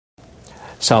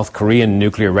South Korean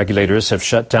nuclear regulators have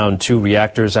shut down 2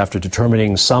 reactors after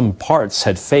determining some parts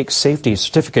had fake safety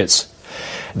certificates.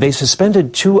 They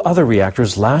suspended 2 other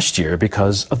reactors last year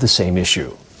because of the same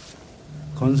issue.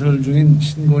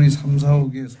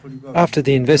 After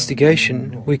the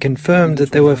investigation, we confirmed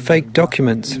that there were fake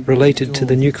documents related to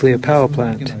the nuclear power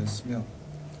plant.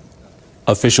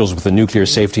 Officials with the Nuclear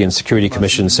Safety and Security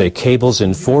Commission say cables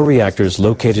in 4 reactors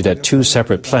located at 2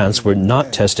 separate plants were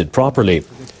not tested properly.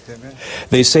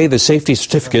 They say the safety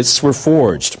certificates were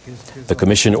forged. The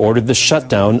commission ordered the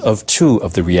shutdown of 2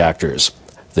 of the reactors.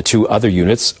 The 2 other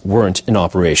units weren't in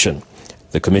operation.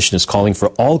 The commission is calling for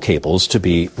all cables to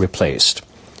be replaced.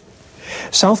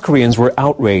 South Koreans were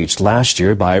outraged last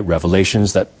year by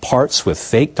revelations that parts with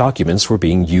fake documents were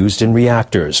being used in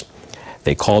reactors.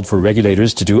 They called for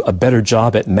regulators to do a better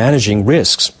job at managing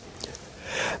risks.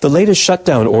 The latest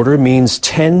shutdown order means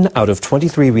 10 out of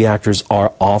 23 reactors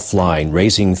are offline,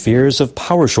 raising fears of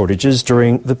power shortages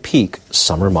during the peak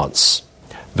summer months.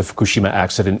 The Fukushima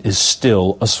accident is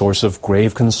still a source of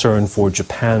grave concern for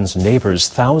Japan's neighbors.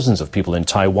 Thousands of people in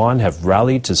Taiwan have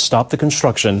rallied to stop the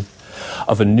construction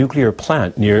of a nuclear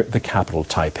plant near the capital,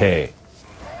 Taipei.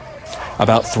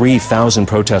 About 3,000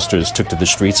 protesters took to the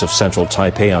streets of central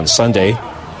Taipei on Sunday.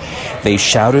 They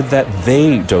shouted that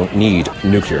they don't need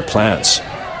nuclear plants.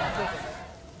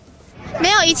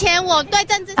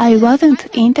 I wasn't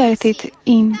interested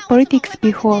in politics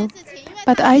before,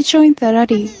 but I joined the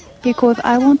rally because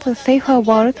I want a safer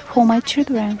world for my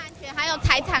children.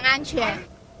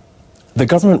 The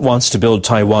government wants to build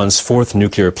Taiwan's 4th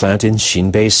nuclear plant in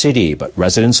Xinbei City, but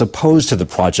residents opposed to the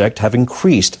project have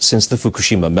increased since the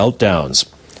Fukushima meltdowns.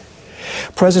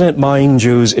 President Ma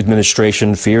Ying-jeou's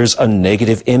administration fears a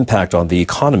negative impact on the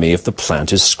economy if the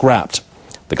plant is scrapped.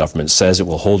 The government says it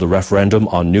will hold a referendum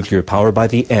on nuclear power by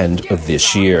the end of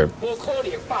this year.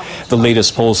 The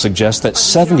latest polls suggest that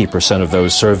 70% of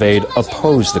those surveyed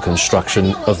oppose the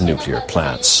construction of nuclear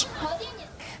plants.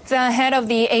 The head of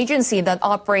the agency that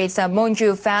operates the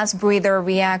Monju fast breather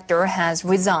reactor has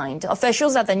resigned.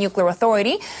 Officials at the Nuclear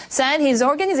Authority said his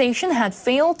organization had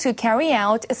failed to carry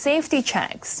out safety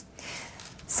checks.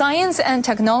 Science and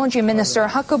Technology Minister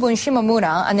Hakobun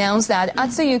Shimomura announced that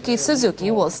Atsuyuki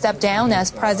Suzuki will step down as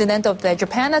president of the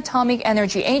Japan Atomic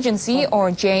Energy Agency,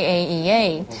 or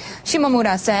JAEA.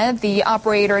 Shimomura said the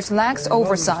operator's lax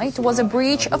oversight was a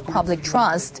breach of public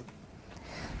trust.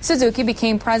 Suzuki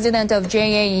became president of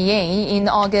JAEA in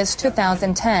August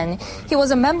 2010. He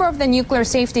was a member of the Nuclear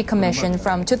Safety Commission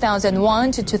from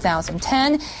 2001 to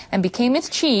 2010 and became its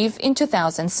chief in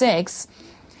 2006.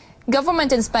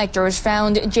 Government inspectors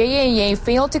found JAEA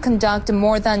failed to conduct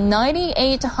more than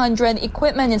 9,800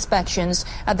 equipment inspections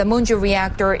at the Monju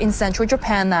reactor in central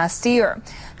Japan last year.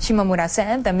 Shimomura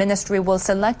said the ministry will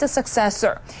select a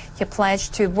successor. He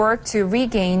pledged to work to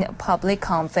regain public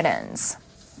confidence.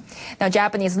 Now,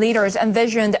 Japanese leaders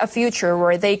envisioned a future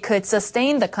where they could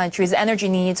sustain the country's energy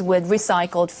needs with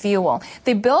recycled fuel.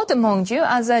 They built Monju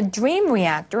as a dream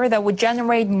reactor that would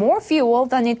generate more fuel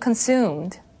than it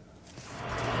consumed.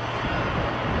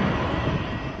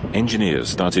 Engineers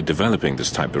started developing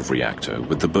this type of reactor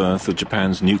with the birth of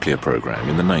Japan's nuclear program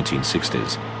in the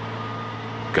 1960s.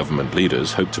 Government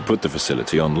leaders hoped to put the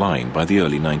facility online by the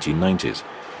early 1990s,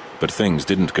 but things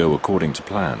didn't go according to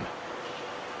plan.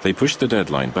 They pushed the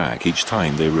deadline back each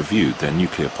time they reviewed their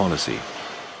nuclear policy.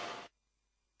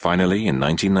 Finally, in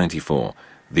 1994,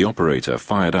 the operator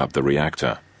fired up the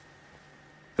reactor.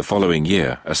 The following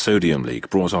year, a sodium leak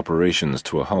brought operations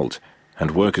to a halt,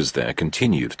 and workers there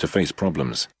continued to face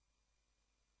problems.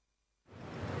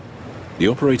 The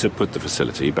operator put the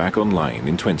facility back online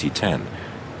in 2010,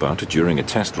 but during a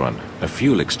test run, a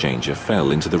fuel exchanger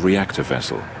fell into the reactor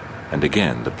vessel, and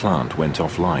again the plant went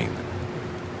offline.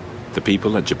 The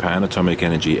people at Japan Atomic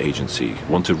Energy Agency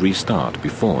want to restart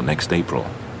before next April.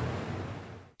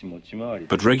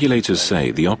 But regulators say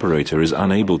the operator is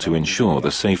unable to ensure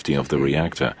the safety of the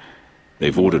reactor.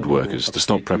 They've ordered workers to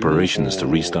stop preparations to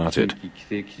restart it.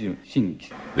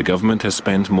 The government has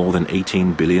spent more than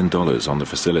 $18 billion on the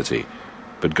facility,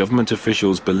 but government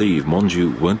officials believe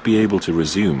Monju won't be able to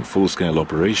resume full-scale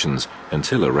operations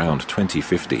until around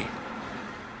 2050.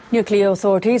 Nuclear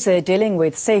authorities are dealing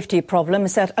with safety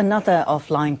problems at another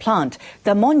offline plant.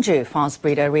 The Monju fast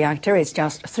breeder reactor is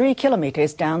just 3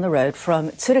 kilometers down the road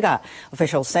from Tsuruga.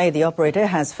 Officials say the operator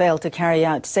has failed to carry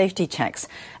out safety checks.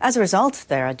 As a result,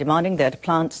 they are demanding that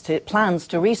plans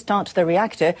to restart the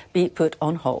reactor be put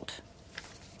on hold.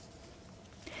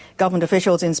 Government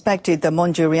officials inspected the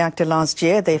Monju reactor last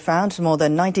year. They found more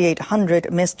than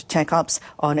 9,800 missed checkups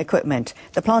on equipment.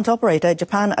 The plant operator,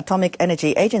 Japan Atomic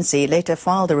Energy Agency, later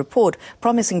filed a report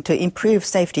promising to improve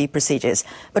safety procedures.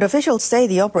 But officials say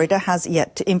the operator has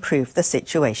yet to improve the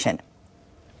situation.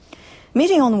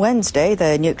 Meeting on Wednesday,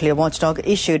 the nuclear watchdog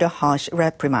issued a harsh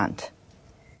reprimand.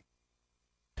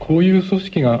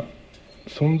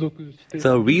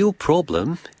 The real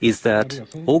problem is that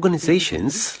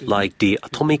organizations like the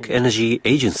Atomic Energy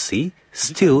Agency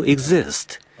still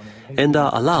exist and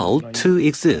are allowed to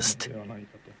exist.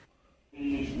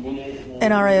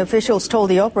 NRA officials told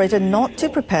the operator not to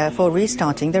prepare for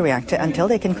restarting the reactor until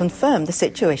they can confirm the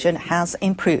situation has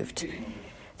improved.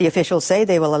 The officials say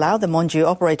they will allow the Monju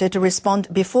operator to respond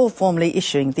before formally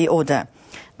issuing the order.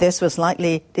 This will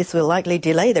likely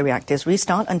delay the reactor's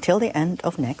restart until the end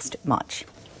of next March.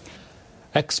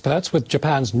 Experts with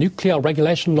Japan's Nuclear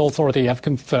Regulation Authority have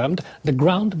confirmed the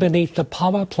ground beneath the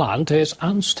power plant is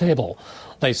unstable.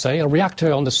 They say a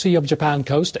reactor on the Sea of Japan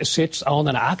coast sits on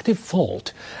an active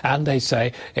fault, and they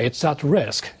say it's at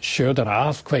risk should an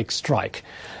earthquake strike.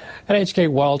 NHK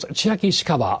World's Chiaki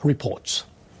Ishikawa reports.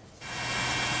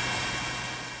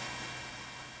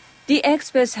 The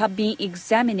experts have been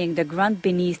examining the ground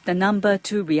beneath the number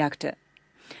 2 reactor.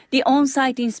 The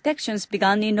on-site inspections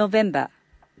began in November.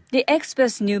 The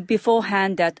experts knew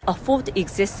beforehand that a fault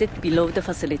existed below the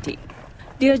facility.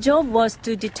 Their job was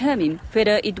to determine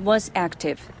whether it was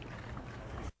active.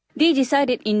 They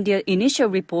decided in their initial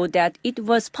report that it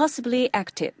was possibly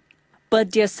active.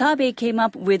 But their survey came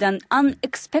up with an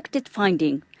unexpected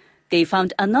finding. They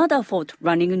found another fault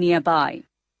running nearby.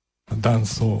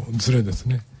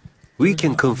 We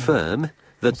can confirm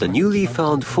that the newly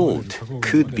found fault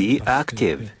could be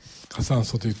active.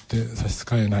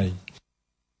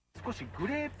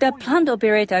 The plant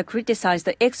operator criticized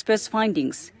the experts'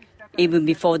 findings, even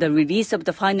before the release of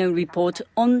the final report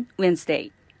on Wednesday.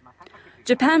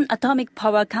 Japan Atomic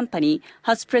Power Company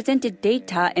has presented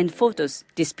data and photos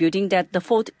disputing that the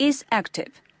fault is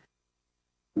active.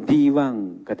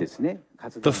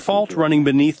 The fault running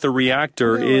beneath the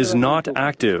reactor is not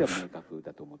active.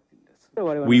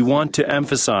 We want to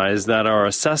emphasize that our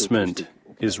assessment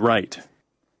is right.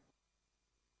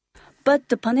 But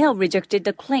the panel rejected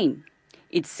the claim.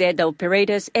 It said the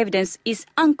operator's evidence is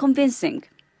unconvincing.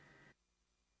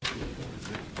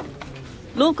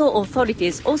 Local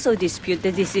authorities also dispute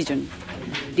the decision.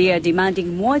 They are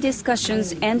demanding more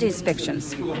discussions and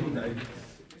inspections.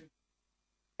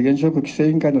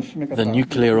 The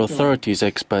nuclear authorities'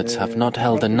 experts have not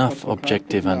held enough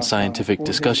objective and scientific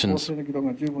discussions.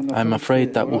 I'm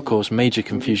afraid that will cause major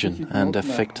confusion and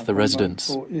affect the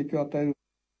residents.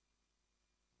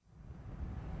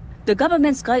 The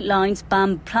government's guidelines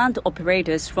ban plant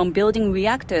operators from building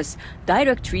reactors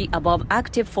directly above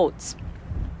active faults.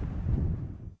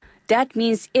 That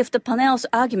means if the panel's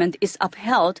argument is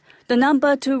upheld, the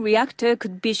number 2 reactor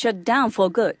could be shut down for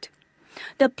good.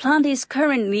 The plant is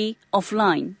currently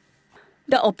offline.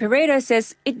 The operator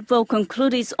says it will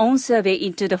conclude its own survey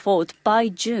into the fault by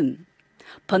June.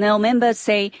 Panel members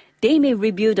say they may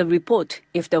review the report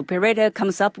if the operator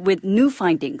comes up with new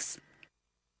findings.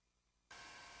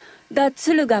 The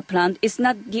Tsuruga plant is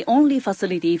not the only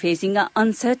facility facing an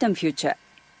uncertain future.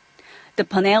 The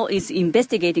panel is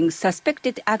investigating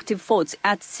suspected active faults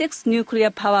at 6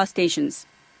 nuclear power stations.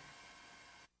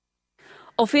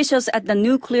 Officials at the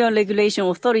Nuclear Regulation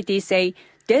Authority say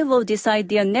they will decide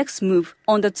their next move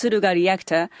on the Tsuruga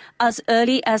reactor as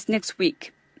early as next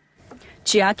week.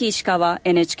 Chiaki Ishikawa,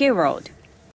 NHK World.